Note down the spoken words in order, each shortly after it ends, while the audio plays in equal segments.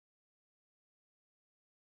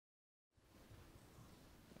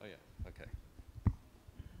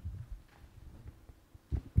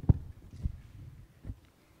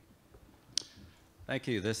Thank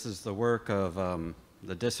you. This is the work of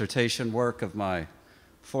the dissertation work of my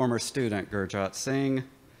former student, Gurjot Singh,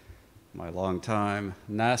 my longtime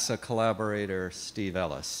NASA collaborator, Steve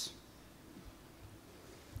Ellis.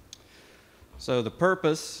 So the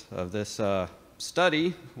purpose of this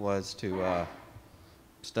study was to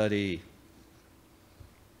study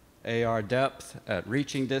AR depth at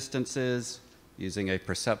reaching distances using a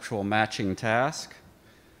perceptual matching task.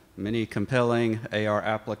 Many compelling AR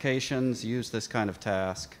applications use this kind of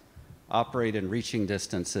task, operate in reaching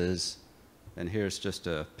distances, and here's just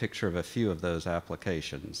a picture of a few of those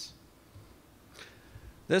applications.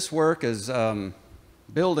 This work is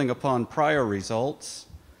building upon prior results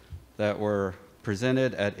that were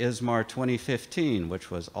presented at ISMAR 2015,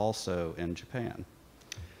 which was also in Japan.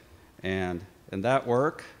 And in that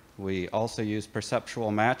work, we also used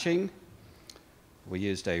perceptual matching. We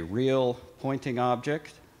used a real pointing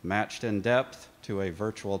object matched in depth to a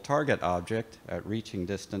virtual target object at reaching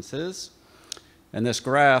distances. And this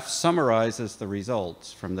graph summarizes the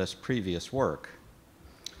results from this previous work,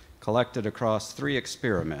 collected across 3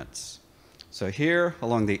 experiments. So here,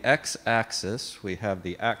 along the x-axis, we have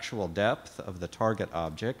the actual depth of the target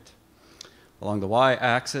object. Along the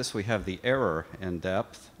y-axis, we have the error in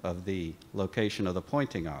depth of the location of the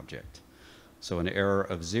pointing object. So an error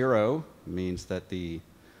of 0 means that the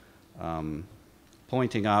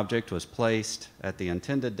pointing object was placed at the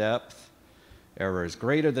intended depth. Error is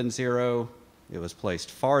greater than 0. It was placed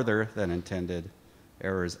farther than intended.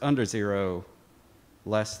 Error is under 0,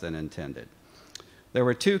 less than intended. There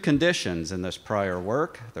were 2 conditions in this prior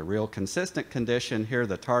work. The real consistent condition here,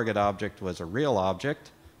 the target object was a real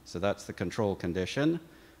object, so that's the control condition.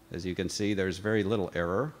 As you can see, there's very little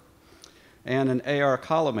error. And an AR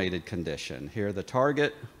collimated condition. Here the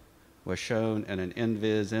target was shown in an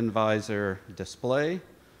in-visor display.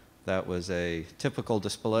 That was a typical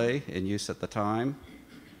display in use at the time.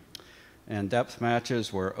 And depth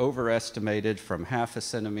matches were overestimated from ½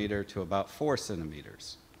 centimeter to about 4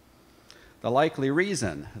 centimeters. The likely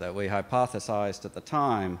reason that we hypothesized at the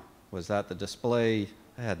time was that the display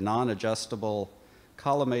had non-adjustable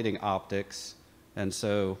collimating optics and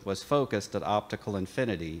so was focused at optical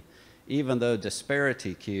infinity, even though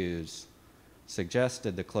disparity cues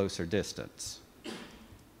suggested the closer distance.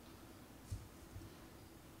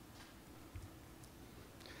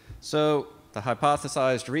 So the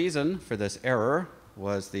hypothesized reason for this error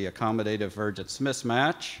was the accommodative vergence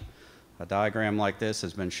mismatch. A diagram like this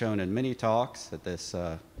has been shown in many talks at this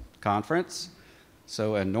conference.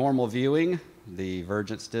 So in normal viewing, the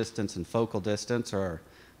vergence distance and focal distance are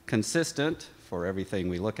consistent for everything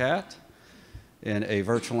we look at. In a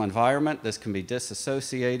virtual environment, this can be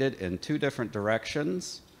disassociated in 2 different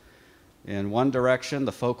directions. In one direction,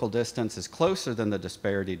 the focal distance is closer than the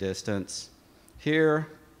disparity distance. Here,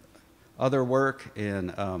 other work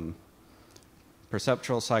in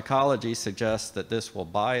perceptual psychology suggests that this will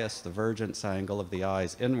bias the vergence angle of the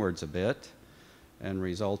eyes inwards a bit and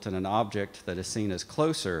result in an object that is seen as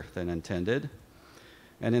closer than intended.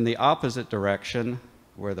 And in the opposite direction,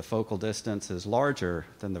 where the focal distance is larger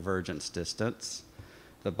than the vergence distance,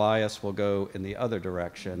 the bias will go in the other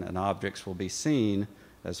direction and objects will be seen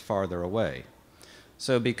as farther away.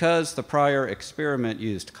 So because the prior experiment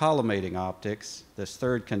used collimating optics, this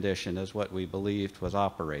 3rd condition is what we believed was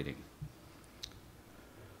operating.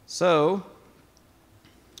 So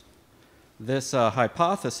this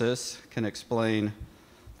hypothesis can explain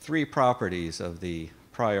 3 properties of the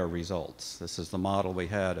prior results. This is the model we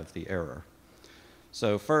had of the error.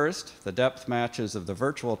 So first, the depth matches of the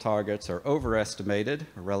virtual targets are overestimated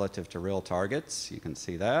relative to real targets. You can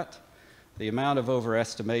see that. The amount of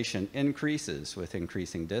overestimation increases with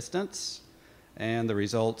increasing distance, and the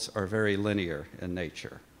results are very linear in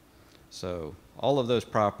nature. So all of those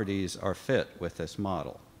properties are fit with this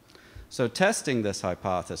model. So testing this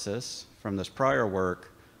hypothesis from this prior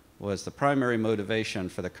work was the primary motivation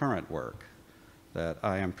for the current work that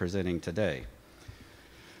I am presenting today.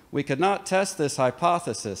 We could not test this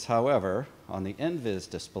hypothesis, however, on the in-vis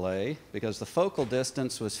display because the focal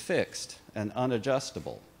distance was fixed and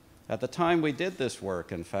unadjustable. At the time we did this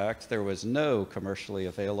work, in fact, there was no commercially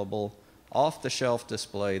available off-the-shelf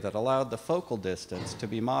display that allowed the focal distance to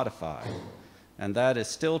be modified, and that is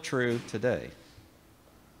still true today.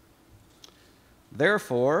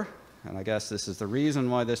 Therefore, and I guess this is the reason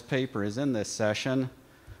why this paper is in this session,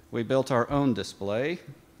 we built our own display.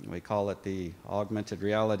 We call it the Augmented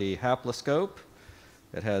Reality Haploscope.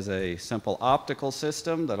 It has a simple optical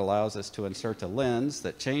system that allows us to insert a lens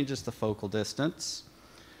that changes the focal distance.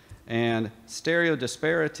 And stereo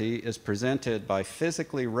disparity is presented by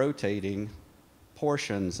physically rotating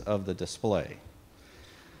portions of the display.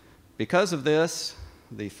 Because of this,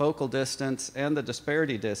 the focal distance and the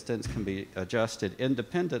disparity distance can be adjusted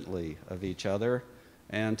independently of each other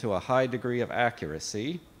and to a high degree of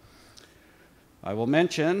accuracy. I will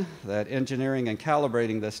mention that engineering and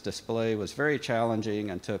calibrating this display was very challenging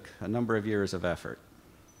and took a number of years of effort.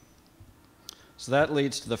 So that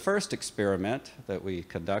leads to the first experiment that we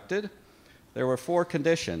conducted. There were 4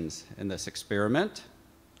 conditions in this experiment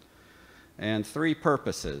and 3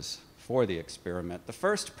 purposes for the experiment. The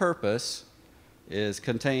first purpose is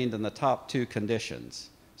contained in the top 2 conditions.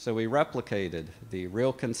 So we replicated the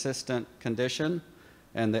real consistent condition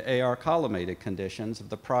and the AR collimated conditions of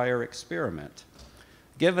the prior experiment.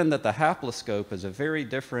 Given that the haploscope is a very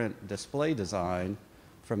different display design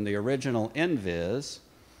from the original InVis,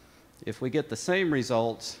 if we get the same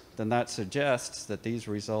results, then that suggests that these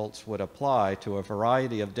results would apply to a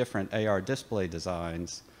variety of different AR display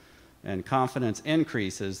designs, and confidence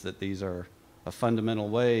increases that these are a fundamental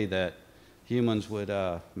way that humans would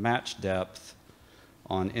match depth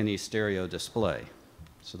on any stereo display.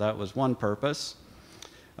 So that was one purpose.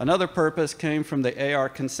 Another purpose came from the AR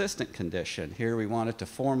consistent condition. Here we wanted to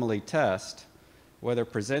formally test whether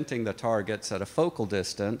presenting the targets at a focal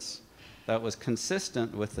distance that was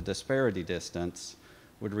consistent with the disparity distance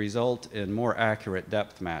would result in more accurate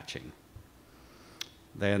depth matching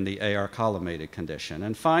than the AR collimated condition.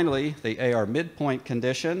 And finally, the AR midpoint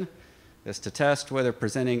condition is to test whether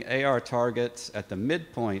presenting AR targets at the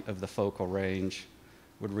midpoint of the focal range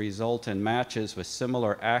would result in matches with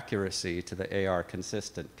similar accuracy to the AR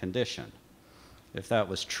consistent condition. If that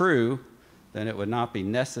was true, then it would not be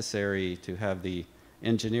necessary to have the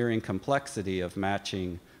engineering complexity of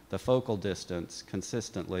matching the focal distance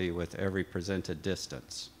consistently with every presented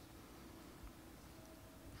distance.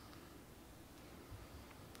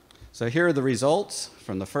 So here are the results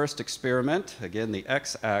from the first experiment. Again, the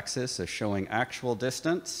x-axis is showing actual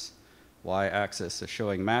distance, y-axis is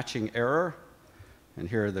showing matching error, and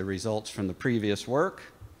here are the results from the previous work.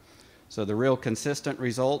 So the real consistent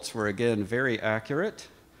results were again very accurate,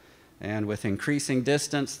 and with increasing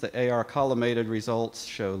distance, the AR collimated results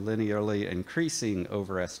show linearly increasing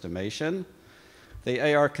overestimation. The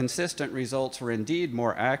AR consistent results were indeed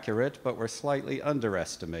more accurate, but were slightly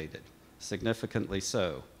underestimated, significantly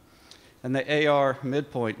so. And the AR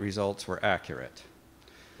midpoint results were accurate.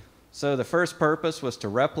 So the first purpose was to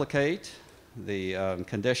replicate the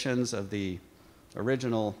conditions of the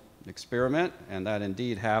original experiment, and that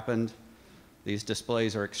indeed happened. These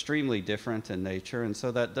displays are extremely different in nature, and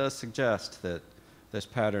so that does suggest that this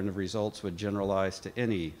pattern of results would generalize to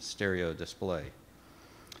any stereo display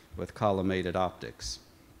with collimated optics.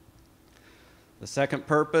 The second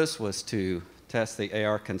purpose was to test the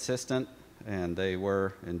AR consistent, and they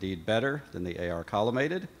were indeed better than the AR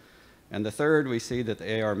collimated. And the third, we see that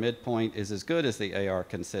the AR midpoint is as good as the AR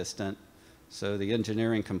consistent, so the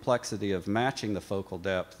engineering complexity of matching the focal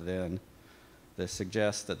depth then, this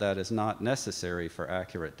suggests that that is not necessary for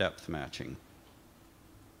accurate depth matching.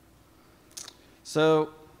 So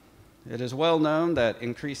it is well known that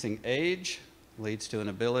increasing age leads to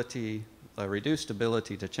a reduced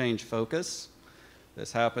ability to change focus.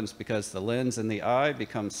 This happens because the lens in the eye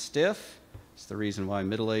becomes stiff. It's the reason why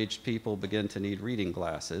middle-aged people begin to need reading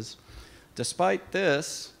glasses. Despite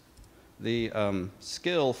this, the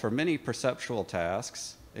skill for many perceptual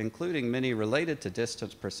tasks, including many related to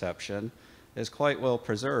distance perception, is quite well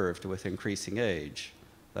preserved with increasing age.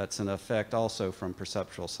 That's an effect also from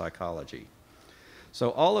perceptual psychology.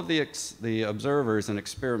 So all of the observers in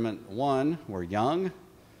experiment 1 were young,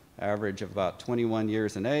 average of about 21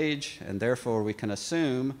 years in age, and therefore we can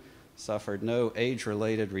assume suffered no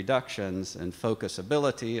age-related reductions in focus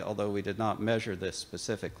ability, although we did not measure this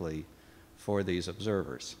specifically for these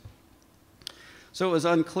observers. So it was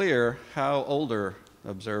unclear how older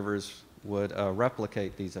observers would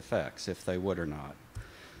replicate these effects, if they would or not.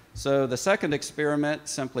 So the second experiment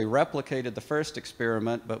simply replicated the first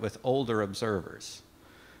experiment, but with older observers.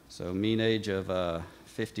 So mean age of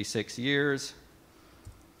 56 years.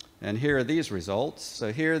 And here are these results.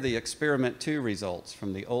 So here the experiment 2 results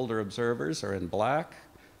from the older observers are in black,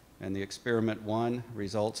 and the experiment 1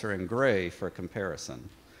 results are in gray for comparison.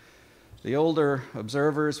 The older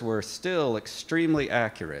observers were still extremely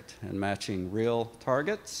accurate in matching real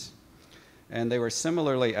targets, and they were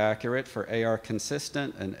similarly accurate for AR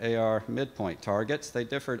consistent and AR midpoint targets. They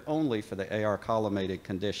differed only for the AR collimated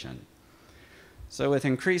condition. So with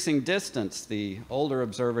increasing distance, the older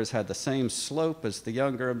observers had the same slope as the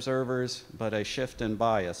younger observers, but a shift in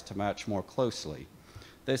bias to match more closely.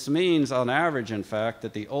 This means, on average, in fact,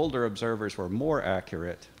 that the older observers were more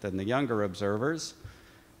accurate than the younger observers.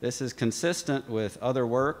 This is consistent with other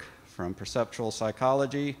work from perceptual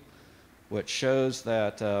psychology which shows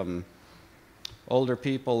that older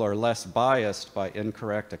people are less biased by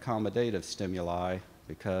incorrect accommodative stimuli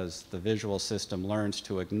because the visual system learns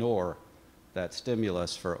to ignore that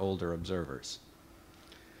stimulus for older observers.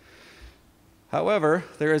 However,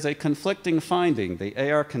 there is a conflicting finding.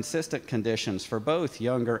 The AR consistent conditions for both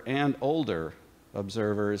younger and older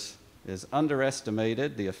observers is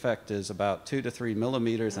underestimated. The effect is about 2 to 3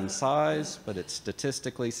 millimeters in size, but it's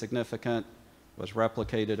statistically significant, was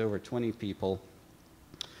replicated over 20 people.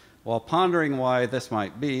 While pondering why this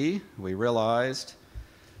might be, we realized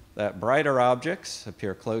that brighter objects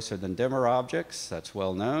appear closer than dimmer objects. That's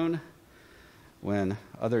well known. When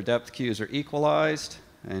other depth cues are equalized,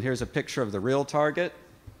 and here's a picture of the real target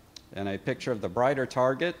and a picture of the brighter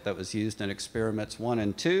target that was used in experiments 1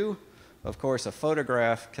 and 2. Of course, a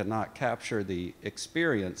photograph cannot capture the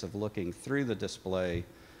experience of looking through the display,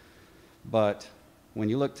 but when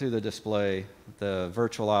you look through the display, the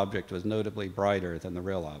virtual object was notably brighter than the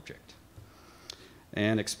real object.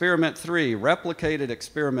 And experiment 3 replicated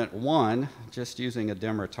experiment 1 just using a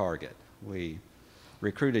dimmer target. We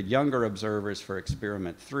recruited younger observers for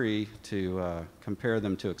experiment 3 to compare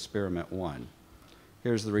them to experiment 1.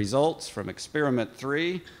 Here's the results from experiment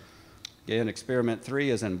 3. Again, experiment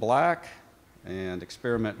 3 is in black, and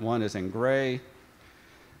experiment 1 is in gray.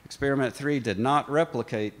 Experiment 3 did not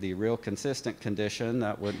replicate the real consistent condition.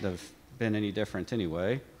 That wouldn't have been any different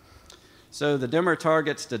anyway. So the dimmer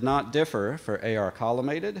targets did not differ for AR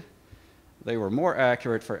collimated. They were more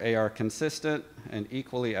accurate for AR consistent and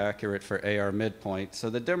equally accurate for AR midpoint. So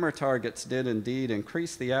the dimmer targets did indeed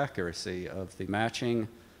increase the accuracy of the matching,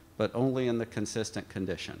 but only in the consistent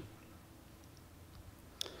condition.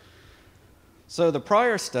 So the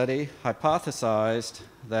prior study hypothesized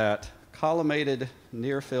that collimated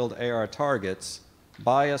near-field AR targets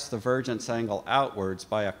bias the vergence angle outwards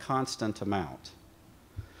by a constant amount.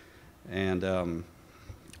 And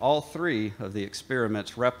all 3 of the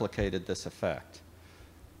experiments replicated this effect.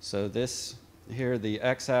 So this here, the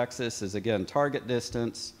x-axis is again target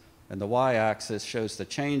distance, and the y-axis shows the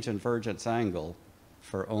change in vergence angle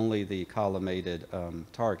for only the collimated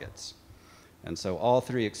targets. And so all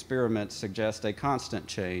 3 experiments suggest a constant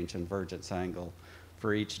change in vergence angle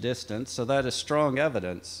for each distance. So that is strong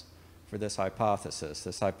evidence for this hypothesis.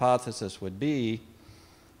 This hypothesis would be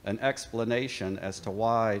an explanation as to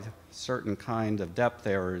why certain kind of depth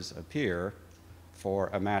errors appear for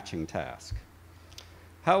a matching task.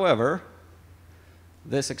 However,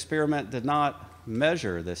 this experiment did not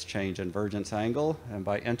measure this change in vergence angle, and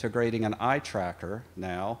by integrating an eye tracker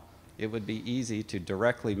now, it would be easy to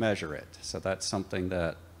directly measure it. So that's something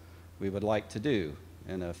that we would like to do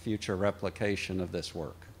in a future replication of this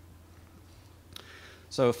work.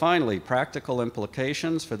 So finally, practical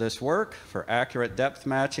implications for this work. For accurate depth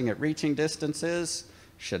matching at reaching distances,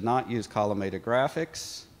 should not use collimated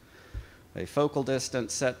graphics. A focal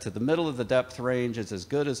distance set to the middle of the depth range is as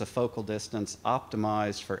good as a focal distance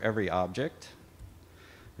optimized for every object.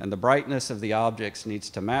 And the brightness of the objects needs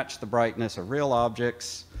to match the brightness of real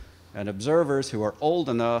objects, and observers who are old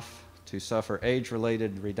enough to suffer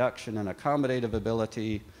age-related reduction in accommodative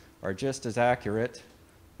ability are just as accurate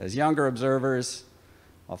as younger observers.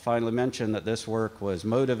 I'll finally mention that this work was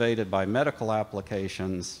motivated by medical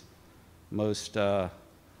applications. Most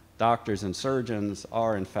doctors and surgeons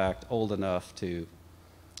are, in fact, old enough to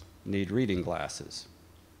need reading glasses.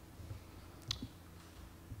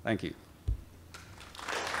 Thank you.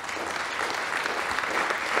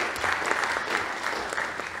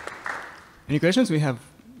 Any questions? We have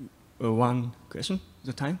one question. Is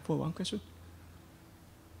there time for one question?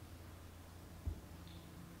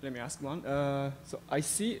 Let me ask one. So I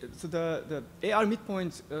see, so the AR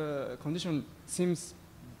midpoint condition seems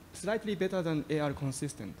slightly better than AR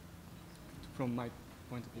consistent from my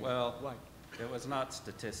point of view. Well, why? It was not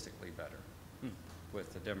statistically better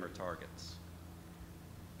with the dimmer targets.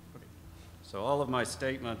 Okay. So all of my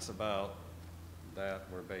statements about that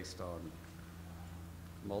were based on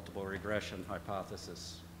multiple regression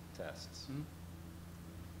hypothesis tests,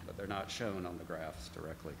 but they're not shown on the graphs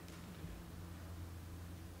directly.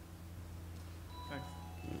 Thanks.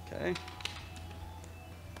 Okay.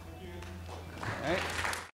 Thank you. All right.